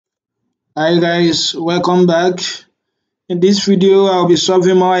Hi guys, welcome back. In this video, I'll be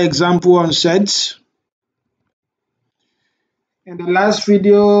solving more example on sets. In the last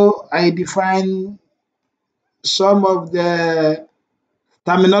video, I defined some of the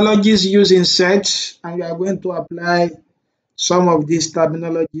terminologies used in sets, and we are going to apply some of these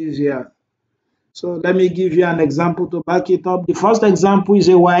terminologies here. So let me give you an example to back it up. The first example is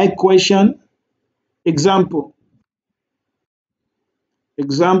a why question. Example.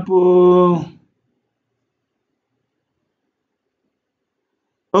 Example.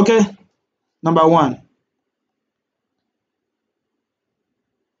 Okay, number one.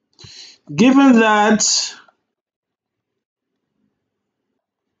 Given that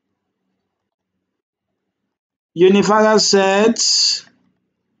universal sets,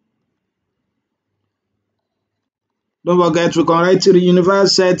 don't forget we can write the universal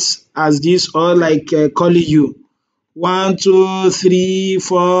sets as this or like calling you 1 2 3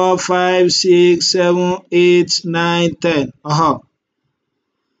 4 5 6 7 8 9 10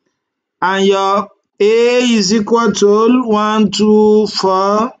 and your A is equal to 1 2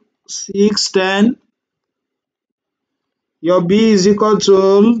 4 6 10. Your B is equal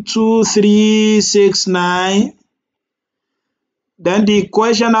to 2 3 6 9. Then the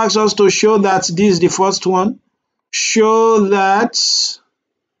question asks us to show that this is the first one. Show that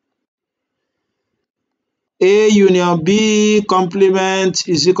A union B complement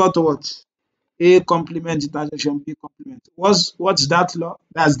is equal to what? A complement intersection B complement. What's that law?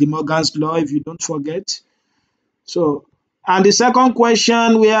 That's the Morgan's law, if you don't forget. So, and the second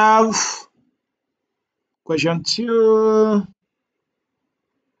question we have question 2.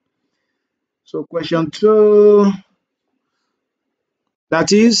 So question 2,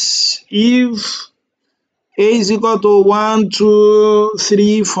 that is if A is equal to 1 2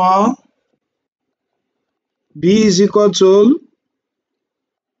 3 4, B is equal to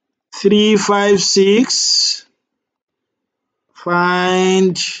 3 5 6,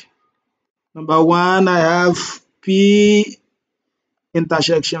 find number 1. I have P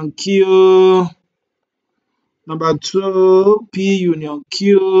intersection Q. Number 2, P union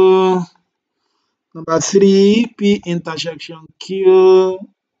Q. Number 3, P intersection Q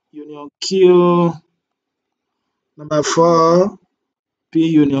union Q. Number 4, P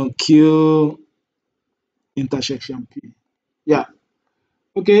union Q intersection P. Yeah.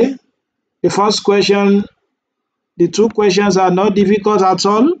 Okay. The first question, the two questions are not difficult at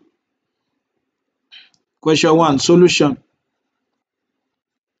all. Question 1, solution.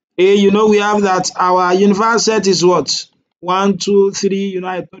 We have that our universal set is what? 1 2 3.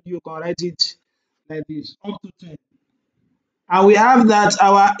 I told you can write it like this up to 10. And we have that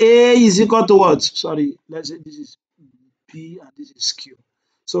our A is equal to what? Sorry, let's say this is P and this is Q.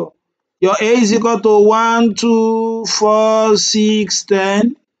 So your A is equal to 1 2 4 6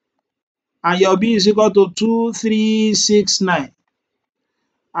 10, and your B is equal to 2 3 6 9.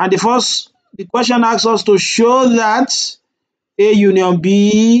 And the question asks us to show that A union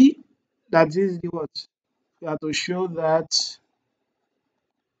B, that is the what? We have to show that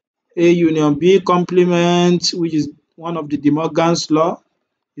A union B complement, which is one of the De Morgan's law,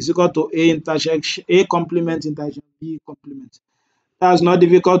 is equal to A complement intersection B complement. That's not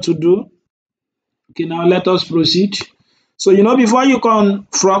difficult to do. Okay, now let us proceed. So before you can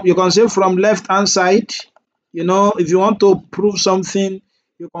say from left hand side, if you want to prove something,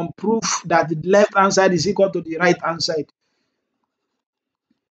 you can prove that the left hand side is equal to the right hand side.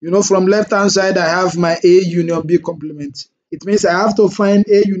 From left hand side, I have my A union B complement. It means I have to find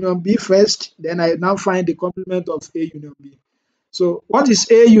A union B first, then I now find the complement of A union B. So what is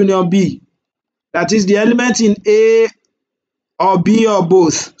A union B? That is the element in A or B or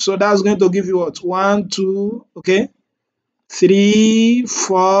both. So that's going to give you what? 1 2, okay, 3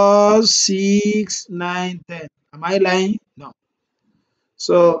 4 6 9 10. Am I lying? No.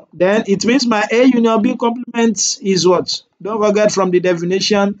 So then it means my A union B complement is what? Don't forget from the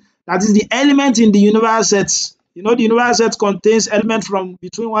definition, that is the element in the universal sets. The universal set contains elements from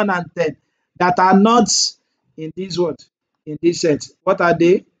between 1 and 10 that are not in this what? In this set. What are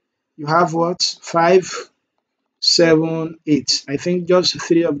they? You have what? 5, 7, 8. I think just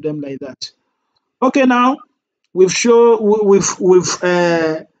 3 of them like that. Okay, now we've find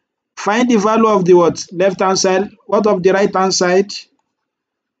the value of the what? Left hand side. What of the right hand side?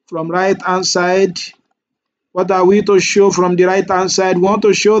 From right hand side, what are we to show from the right hand side? We want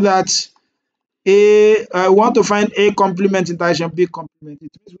to show that we want to find A complement intersection B complement.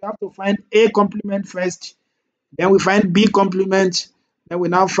 It means we have to find A complement first, then we find B complement, then we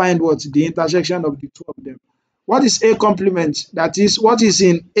now find what? The intersection of the two of them. What is A complement? That is what is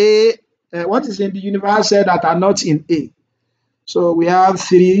in A, what is in the universal set that are not in A. So we have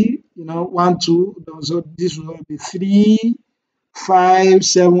 3, 1, 2. So this will be 3, 5,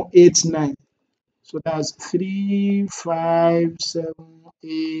 7, 8, 9. So that's 3, 5, 7,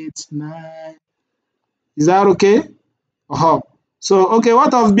 8, 9. Is that okay? So okay,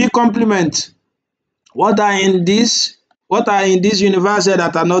 what of B complement? What are in this universal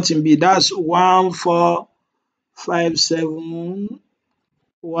that are not in B? That's 1, 4, 5, 7,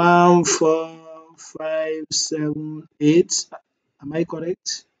 1, 4, 5, 7, 8. Am I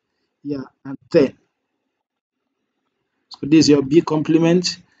correct? Yeah, and 10. So this is your B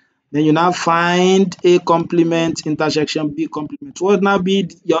complement. Then you now find A complement intersection B complement. What would now be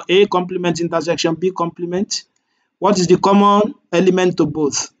your A complement intersection B complement? What is the common element to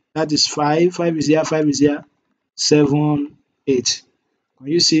both? That is 5. 5 is here, 5 is here. 7, 8. Can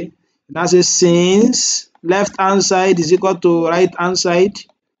you see? Now say since left hand side is equal to right hand side.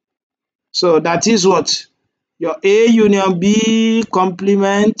 So that is what? Your A union B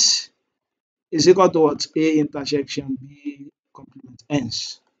complement is equal to what? A intersection B complement.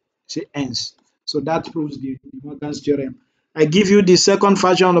 Hence. Say hence. So that proves the De Morgan's theorem. I give you the second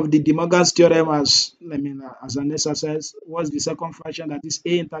version of the De Morgan's theorem as as an exercise. What's the second version? That is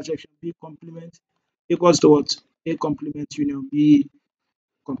A intersection B complement equals to what? A complement union B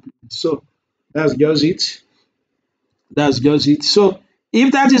complement. So that's just it. That's just it. So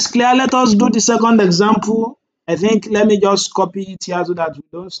if that is clear, let us do the second example. I think let me just copy it here so that we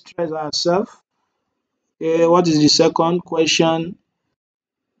don't stress ourselves. What is the second question?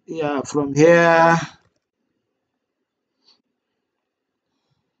 Yeah, from here.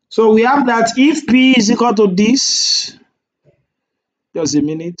 So we have that if P is equal to this, just a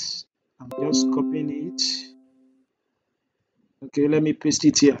minute, I'm just copying it. Okay, let me paste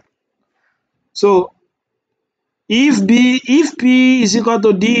it here. So if P is equal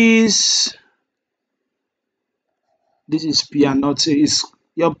to this is P and not A.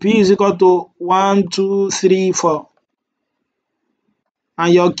 Your P is equal to 1, 2, 3, 4.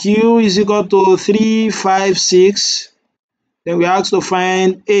 And your Q is equal to 3, 5, 6. Then we are asked to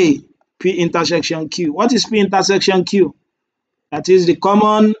find A, P intersection Q. What is P intersection Q? That is the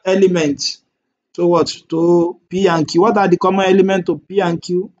common element to what? To P and Q. What are the common element to P and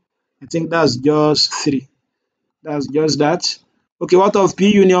Q? I think that's just 3. That's just that. Okay, what of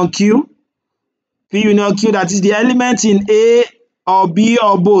P union Q? P union Q, that is the element in A or B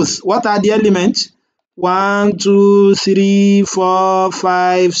or both. What are the elements? 1, 2, 3, 4,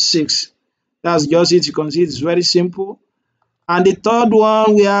 5, 6. That's just it. You can see it's very simple. And the third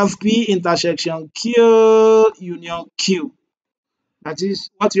one, we have P intersection Q union Q. That is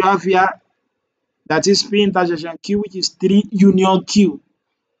what you have here. That is P intersection Q, which is 3 union Q.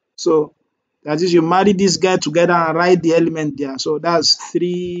 So that is you marry this guy together and write the element there. So that's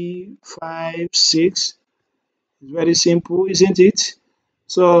 3, 5, 6. It's very simple, isn't it?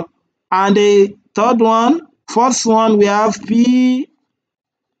 So, and the fourth one, we have P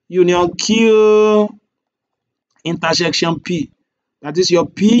union Q intersection P. That is your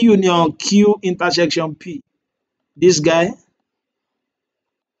P union Q intersection P. This guy,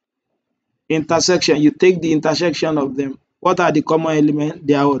 intersection, you take the intersection of them. What are the common elements?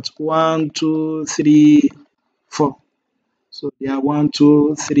 They are what? 1, 2, 3, 4. So they are 1,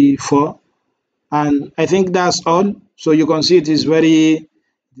 2, 3, 4. And I think that's all. So you can see it is very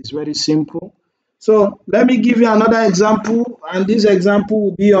simple. So let me give you another example, and this example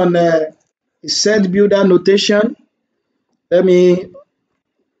will be on a set builder notation. Let me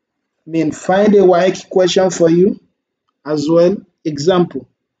find a WAEC question for you as well. Example,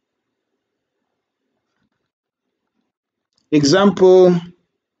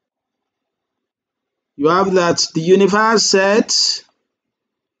 you have that the universe set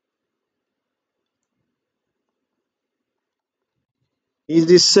is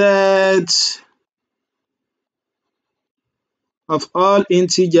the set of all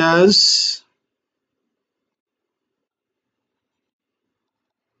integers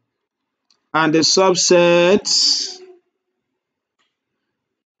and the subset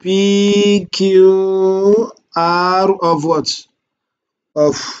P, Q, R of what?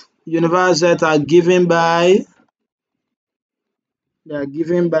 Of universe set are given by,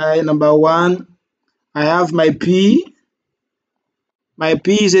 number 1, I have my P. My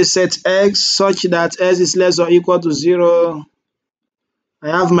P is a set X such that S is less or equal to 0. I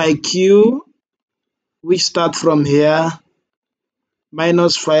have my Q, which start from here,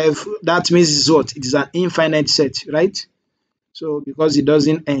 minus 5. That means it's what? It is an infinite set, right? So because it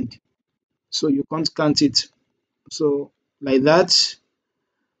doesn't end, so you can't count it. So like that.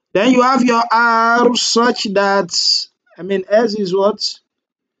 Then you have your R such that, S is what?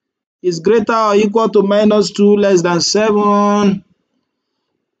 Is greater or equal to minus 2 less than 7.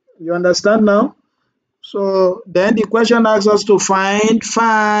 You understand now? So then the question asks us to find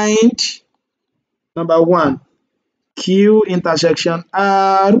number 1, Q intersection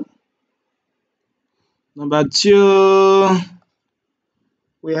R. Number 2,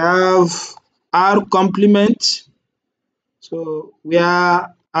 we have R complement. So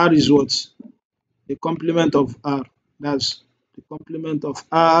where R is what? The complement of R. That's the complement of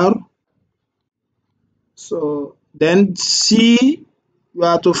R. So then C, you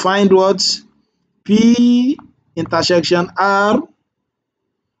have to find what? P intersection R.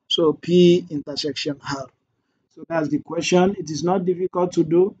 So P intersection R. So that's the question. It is not difficult to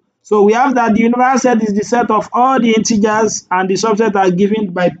do. So we have that the universal set is the set of all the integers and the subset are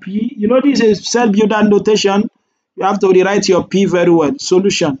given by P. You know this is set builder notation. You have to rewrite your P very well.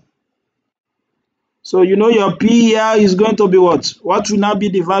 Solution. So you know your P here is going to be what? What will now be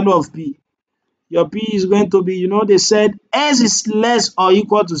the value of P? Your P is going to be, you know, they said S is less or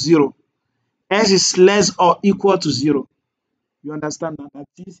equal to 0. S is less or equal to 0. You understand that? That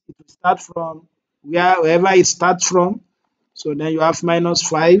is, it will start from wherever it starts from. So then you have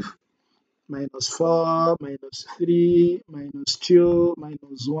 -5, -4, -3, -2,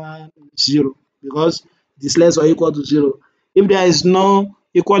 -1, 0, because it is less or equal to 0. If there is no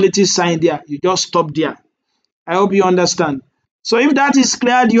equality sign there, you just stop there. I hope you understand. So if that is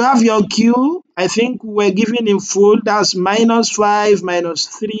clear, you have your Q. I think we're given in full. That's -5,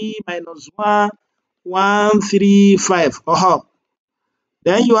 -3, -1, 1, 3, 5.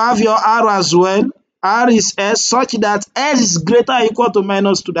 Then you have your R as well. R is S such that S is greater or equal to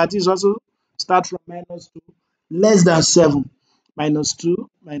 -2. That is also start from -2, less than 7. -2,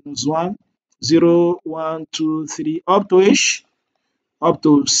 -1, 0, 1, 2, 3, up to H, up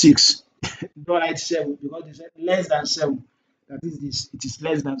to 6. Don't write 7 because they said less than 7. That is this, it is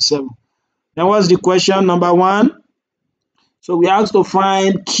less than 7. Then what's the question? Number 1. So we asked to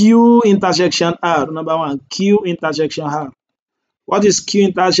find Q intersection R. Number 1, Q intersection R. What is Q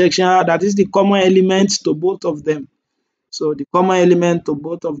intersection R? That is the common element to both of them. So the common element to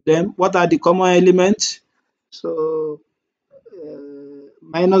both of them. What are the common elements? So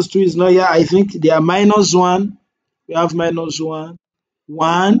 -2 is not here. I think they are -1. We have -1,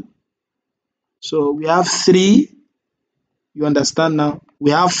 1. So we have 3. You understand now?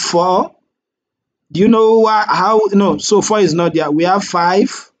 We have 4. Do you know why? How? No. So 4 is not there. We have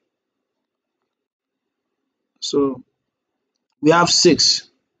 5. So we have 6.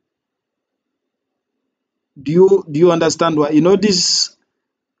 Do you understand why? You know this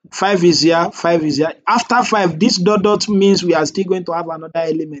 5 is here, 5 is here. After 5, this dot means we are still going to have another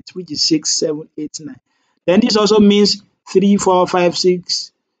element, which is 6, 7, 8, 9. Then this also means 3, 4, 5,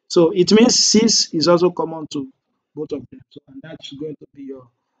 6. So it means 6 is also common to both of them. So and that's going to be your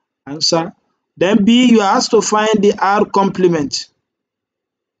answer. Then B, you are asked to find the R complement.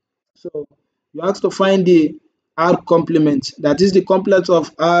 So you asked to find the R complement. That is the complement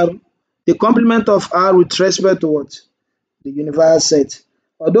of R. The complement of R with respect to what? The universal set.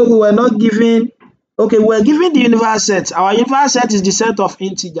 Although we were not given, okay, we were given the universal set. Our universal set is the set of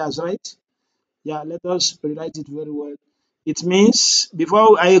integers, right? Yeah, let us rewrite it very well. It means,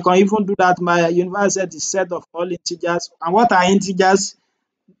 before I can even do that, my universal set is set of all integers. And what are integers?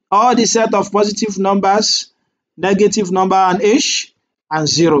 All the set of positive numbers, negative number, and H, and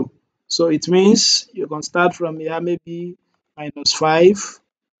 0. So it means you can start from here, maybe -5,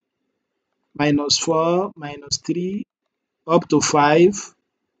 -4, -3, up to 5,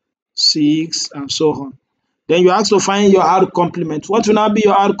 6, and so on. Then you ask to find your R complement. What will now be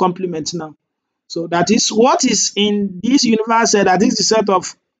your R complement now? So that is what is in this universal set, that is the set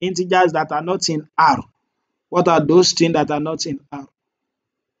of integers that are not in R. What are those things that are not in R?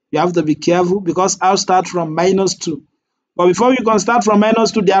 You have to be careful because R starts from -2. But before you can start from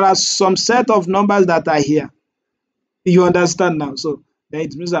 -2, there are some set of numbers that are here. You understand now? So then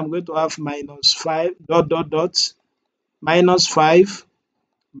it means I'm going to have -5, -5,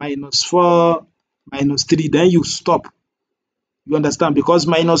 -4, -3. Then you stop. You understand? Because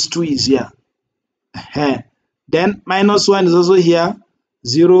 -2 is here. Then -1 is also here.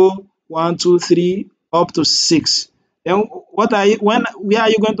 0, 1, 2, 3, up to 6. Then where are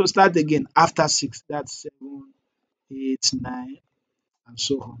you going to start again? After 6. That's 7, 8, 9, and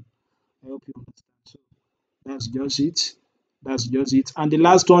so on. I hope you understand. So that's just it. That's just it. And the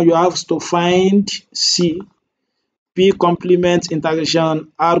last one, you have to find C. P complement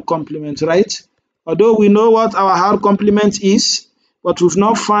intersection R complement, right? Although we know what our R complement is, but we've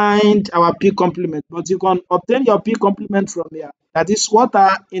not find our P complement. But you can obtain your P complement from here. That is what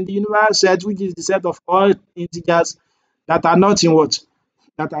are in the universal set, which is the set of all integers that are not in what?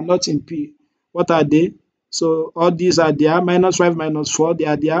 That are not in P. What are they? So all these are there, -5, -4, they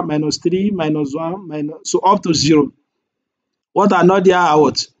are there, -3, -1, so up to 0. What are not there are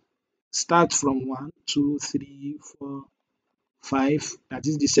what? Start from 1, 2, 3, 4, 5. That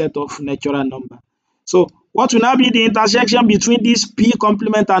is the set of natural number. So what will now be the intersection between this P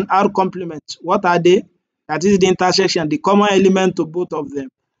complement and R complement? What are they? That is the intersection, the common element to both of them.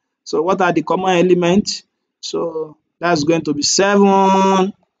 So what are the common elements? So that's going to be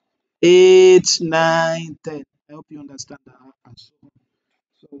 7, 8, 9, 10. I hope you understand that. And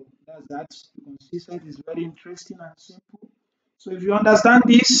so that's that. Consistent is very interesting and simple. So if you understand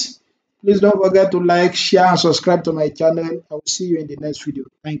this, please don't forget to like, share, and subscribe to my channel. I will see you in the next video.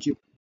 Thank you.